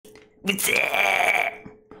What's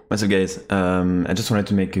up, guys? I just wanted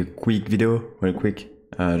to make a quick video, real quick,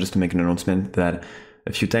 just to make an announcement that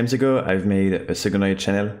a few times ago I've made a secondary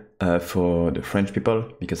channel for the French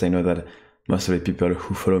people, because I know that most of the people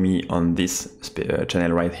who follow me on this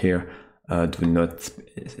channel right here do not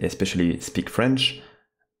especially speak French,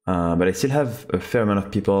 but I still have a fair amount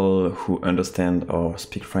of people who understand or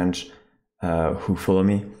speak French who follow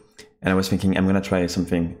me. And I was thinking I'm gonna try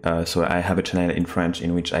something. So I have a channel in French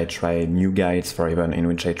in which I try new guides for Riven, in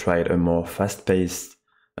which I tried a more fast-paced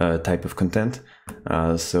type of content.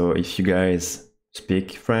 So if you guys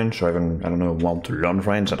speak French, or even, I don't know, want to learn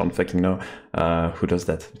French, I don't fucking know who does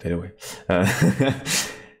that, by the way.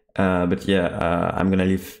 But yeah, I'm gonna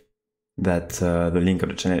leave that the link of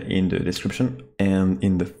the channel in the description and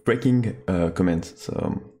in the freaking comments.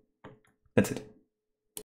 So that's it.